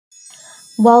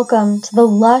Welcome to the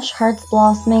Lush Hearts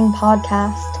Blossoming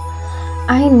podcast.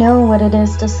 I know what it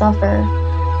is to suffer.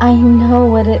 I know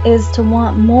what it is to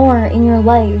want more in your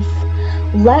life.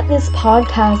 Let this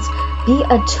podcast be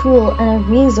a tool and a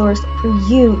resource for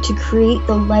you to create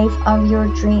the life of your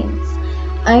dreams.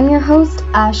 I'm your host,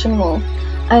 Ashen.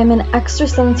 I am an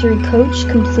extrasensory coach,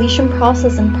 completion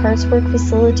process and parts work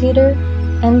facilitator,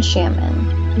 and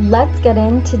shaman. Let's get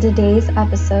into today's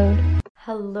episode.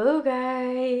 Hello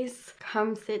guys,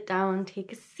 come sit down,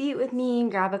 take a seat with me,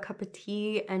 grab a cup of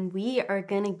tea, and we are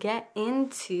gonna get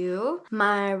into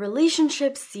my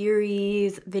relationship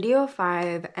series, video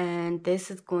 5, and this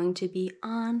is going to be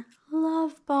on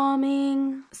love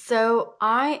bombing. So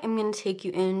I am going to take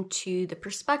you into the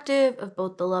perspective of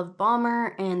both the love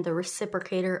bomber and the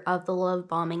reciprocator of the love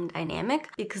bombing dynamic,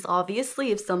 because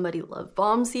obviously if somebody love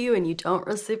bombs you and you don't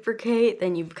reciprocate,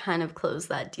 then you've kind of closed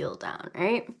that deal down,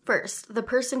 right? First, the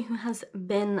person who has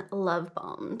been love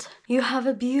bombed. You have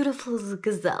a beautiful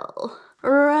gazelle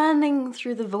running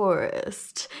through the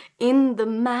forest in the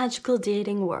magical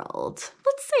dating world.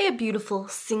 Let's say a beautiful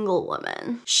single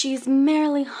woman. She's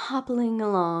merrily hobbling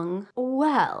along.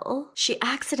 Well, she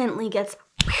accidentally gets...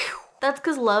 That's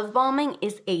because love bombing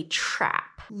is a trap.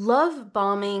 Love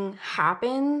bombing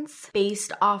happens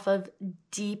based off of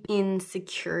deep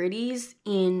insecurities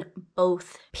in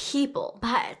both people.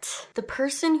 But the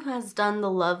person who has done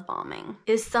the love bombing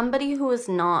is somebody who is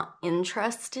not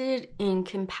interested in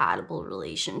compatible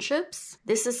relationships.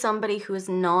 This is somebody who is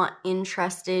not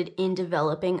interested in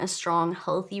developing a strong,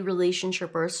 healthy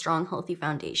relationship or a strong, healthy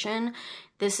foundation.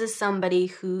 This is somebody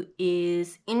who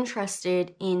is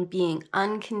interested in being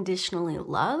unconditionally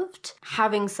loved,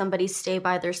 having somebody stay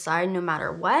by their side no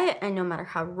matter what and no matter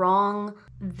how wrong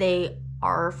they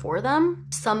are for them.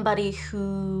 Somebody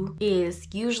who is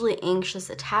usually anxious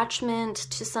attachment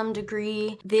to some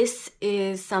degree. This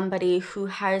is somebody who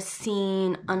has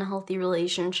seen unhealthy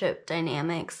relationship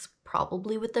dynamics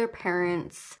probably with their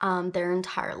parents their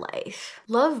entire life.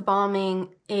 Love bombing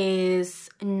is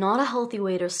not a healthy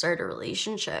way to start a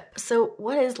relationship. So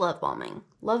what is love bombing?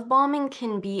 Love bombing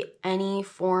can be any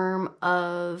form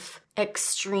of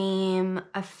extreme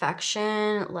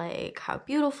affection, like how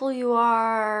beautiful you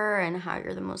are and how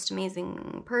you're the most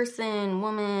amazing person,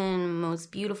 woman,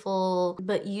 most beautiful.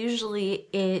 But usually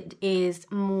it is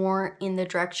more in the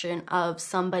direction of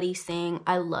somebody saying,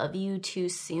 I love you too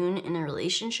soon in a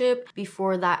relationship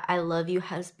before that I love you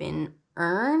has been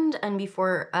earned and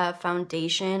before a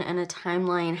foundation and a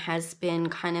timeline has been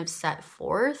kind of set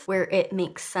forth where it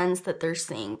makes sense that they're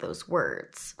saying those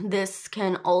words. This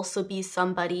can also be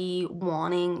somebody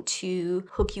wanting to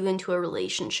hook you into a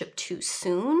relationship too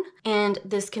soon. And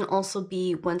this can also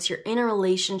be once you're in a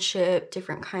relationship,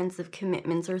 different kinds of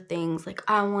commitments or things like,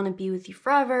 I want to be with you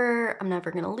forever, I'm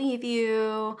never going to leave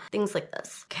you. Things like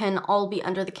this can all be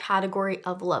under the category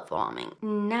of love bombing.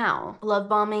 Now, love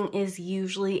bombing is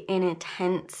usually an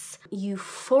intense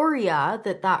euphoria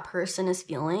that person is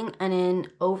feeling and an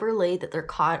overlay that they're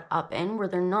caught up in where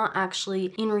they're not actually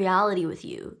in reality with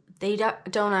you. They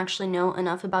don't actually know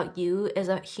enough about you as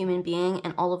a human being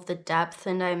and all of the depth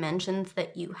and dimensions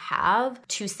that you have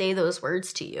to say those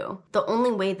words to you. The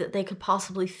only way that they could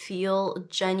possibly feel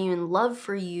genuine love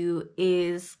for you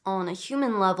is on a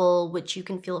human level, which you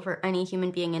can feel for any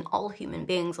human being and all human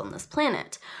beings on this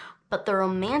planet. But the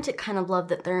romantic kind of love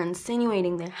that they're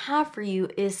insinuating they have for you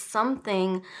is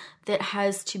something that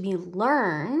has to be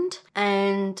learned.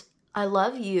 And I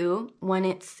love you, when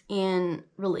it's in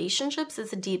relationships,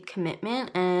 is a deep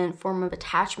commitment and form of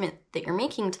attachment that you're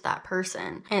making to that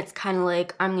person. And it's kind of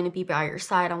like, I'm going to be by your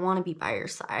side. I want to be by your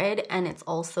side. And it's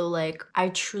also like, I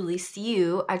truly see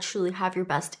you. I truly have your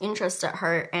best interest at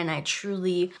heart. And I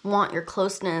truly want your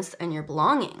closeness and your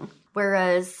belonging.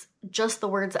 Whereas just the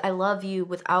words I love you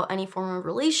without any form of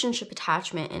relationship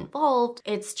attachment involved,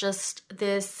 it's just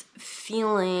this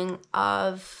feeling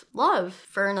of love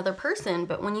for another person.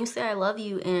 But when you say I love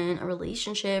you in a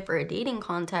relationship or a dating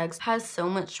context, it has so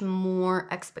much more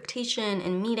expectation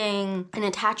and meeting and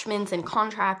attachments and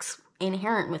contracts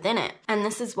inherent within it. And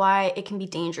this is why it can be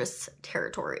dangerous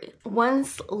territory.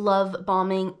 Once love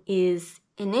bombing is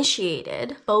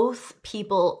initiated, both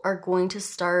people are going to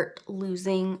start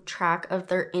losing track of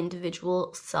their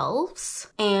individual selves,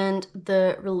 and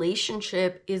the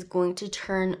relationship is going to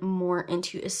turn more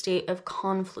into a state of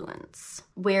confluence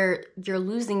where you're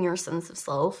losing your sense of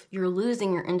self, you're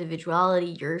losing your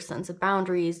individuality, your sense of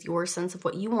boundaries, your sense of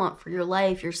what you want for your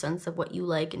life, your sense of what you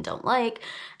like and don't like,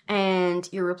 and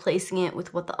you're replacing it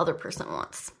with what the other person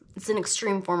wants. It's an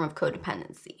extreme form of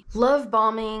codependency. Love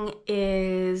bombing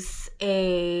is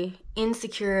a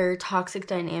insecure, toxic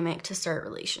dynamic to start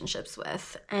relationships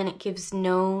with, and it gives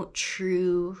no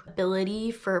true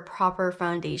ability for proper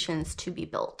foundations to be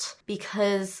built,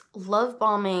 because love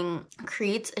bombing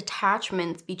creates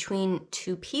attachments between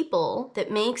two people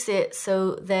that makes it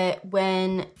so that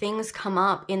when things come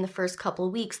up in the first couple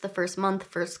of weeks, the first month,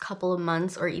 first couple of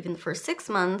months, or even the first 6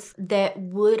 months that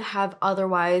would have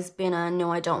otherwise been a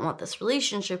no, I don't want this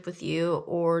relationship with you,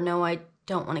 or no, I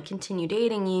don't want to continue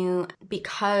dating you,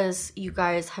 because you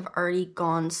guys have already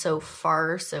gone so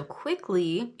far so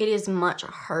quickly, it is much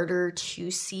harder to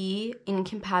see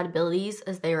incompatibilities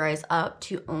as they rise up,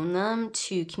 to own them,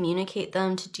 to communicate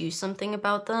them, to do something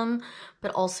about them,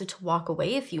 but also to walk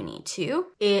away if you need to.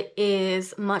 It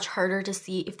is much harder to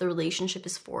see if the relationship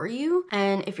is for you.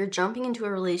 And if you're jumping into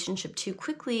a relationship too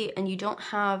quickly and you don't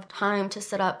have time to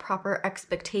set up proper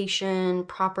expectation,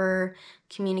 proper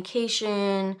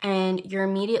communication, and you're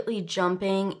immediately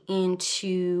jumping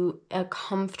into a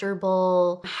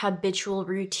comfortable, habitual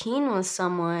routine with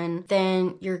someone,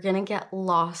 then you're gonna get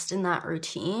lost in that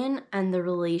routine, and the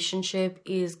relationship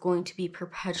is going to be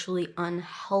perpetually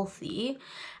unhealthy,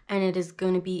 and it is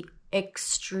going to be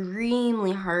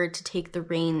extremely hard to take the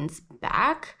reins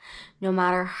back, no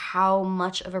matter how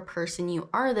much of a person you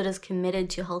are that is committed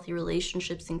to healthy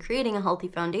relationships and creating a healthy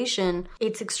foundation.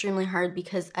 It's extremely hard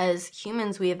because as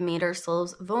humans, we have made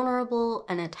ourselves vulnerable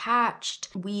and attached.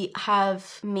 We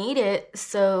have made it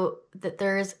so that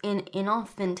there's an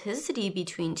inauthenticity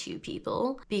between two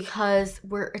people because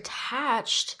we're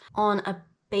attached on a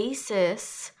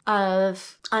basis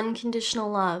of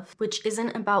unconditional love, which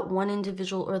isn't about one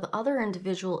individual or the other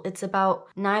individual. It's about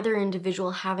neither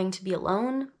individual having to be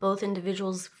alone, both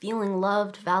individuals feeling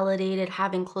loved, validated,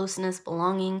 having closeness,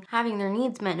 belonging, having their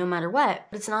needs met no matter what.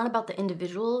 But it's not about the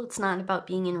individual. It's not about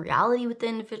being in reality with the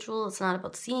individual. It's not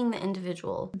about seeing the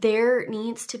individual. There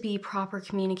needs to be proper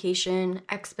communication,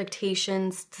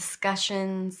 expectations,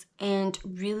 discussions, and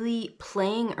really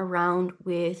playing around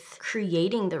with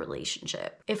creating the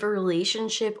relationship. If a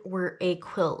relationship were a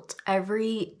quilt,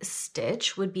 every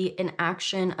stitch would be an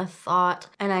action, a thought,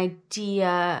 an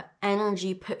idea,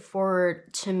 energy put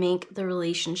forward to make the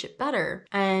relationship better.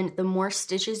 And the more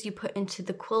stitches you put into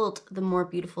the quilt, the more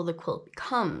beautiful the quilt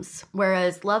becomes.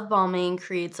 Whereas love bombing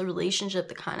creates a relationship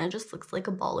that kind of just looks like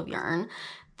a ball of yarn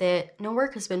that no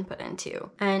work has been put into.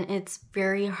 And it's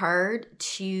very hard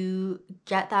to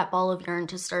get that ball of yarn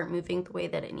to start moving the way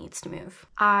that it needs to move.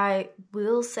 I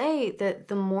will say that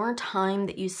the more time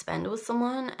that you spend with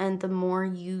someone and the more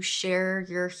you share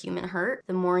your human hurt,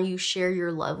 the more you share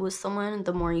your love with someone,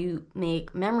 the more you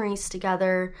make memories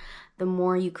together, the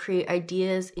more you create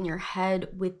ideas in your head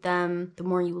with them, the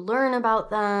more you learn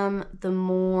about them, the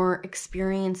more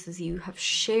experiences you have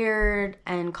shared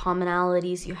and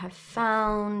commonalities you have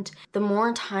found, the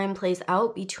more time plays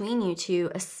out between you two,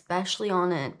 especially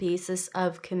on a basis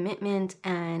of commitment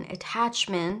and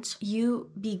attachment, you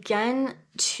begin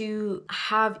to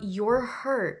have your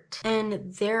hurt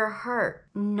and their hurt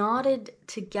knotted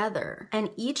together. And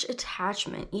each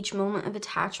attachment, each moment of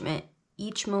attachment,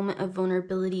 each moment of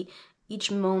vulnerability, each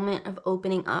moment of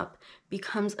opening up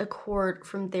becomes a cord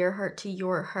from their heart to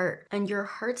your heart. And your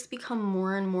hearts become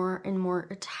more and more and more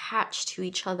attached to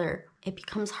each other. It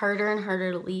becomes harder and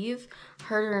harder to leave,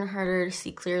 harder and harder to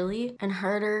see clearly, and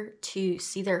harder to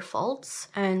see their faults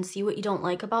and see what you don't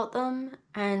like about them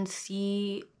and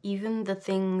see even the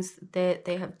things that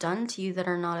they have done to you that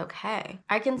are not okay.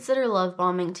 I consider love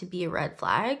bombing to be a red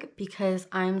flag because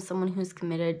I'm someone who's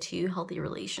committed to healthy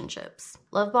relationships.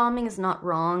 Love bombing is not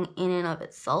wrong in and of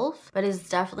itself, but is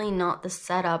definitely not the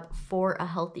setup for a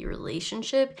healthy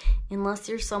relationship unless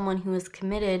you're someone who is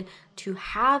committed to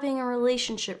having a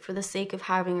relationship for the sake of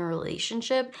having a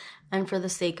relationship and for the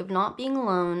sake of not being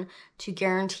alone, to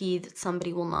guarantee that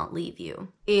somebody will not leave you.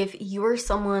 If you're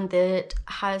someone that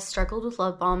has struggled with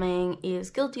love bombing, is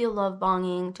guilty of love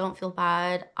bombing, don't feel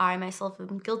bad. I myself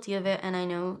am guilty of it, and I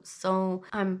know so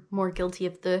I'm more guilty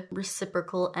of the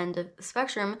reciprocal end of the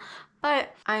spectrum.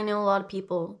 But I know a lot of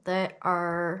people that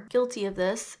are guilty of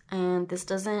this, and this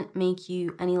doesn't make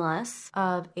you any less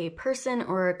of a person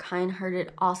or a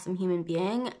kind-hearted, awesome human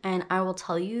being. And I will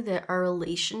tell you that our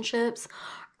relationships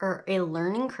are a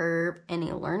learning curve and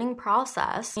a learning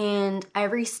process, and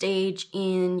every stage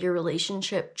in your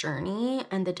relationship journey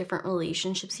and the different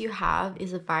relationships you have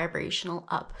is a vibrational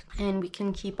up, and we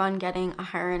can keep on getting a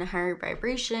higher and a higher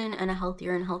vibration and a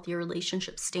healthier and healthier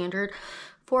relationship standard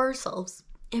for ourselves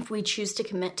if we choose to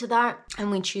commit to that and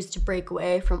we choose to break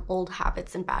away from old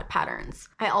habits and bad patterns.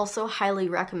 I also highly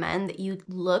recommend that you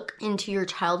look into your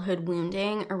childhood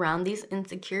wounding around these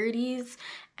insecurities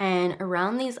and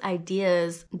around these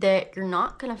ideas that you're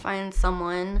not going to find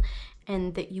someone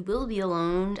and that you will be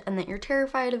alone and that you're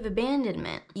terrified of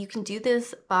abandonment. You can do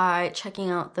this by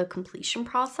checking out the completion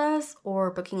process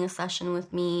or booking a session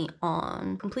with me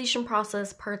on completion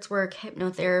process, parts work,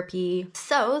 hypnotherapy.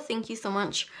 So thank you so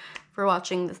much for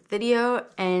watching this video,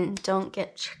 and don't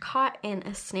get caught in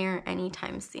a snare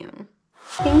anytime soon.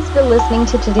 Thanks for listening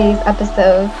to today's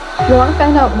episode. If you want to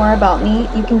find out more about me,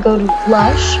 you can go to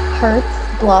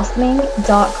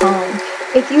blushheartsblossoming.com.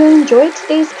 If you enjoyed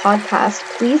today's podcast,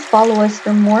 please follow us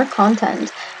for more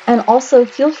content. And also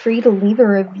feel free to leave a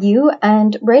review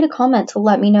and write a comment to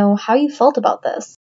let me know how you felt about this.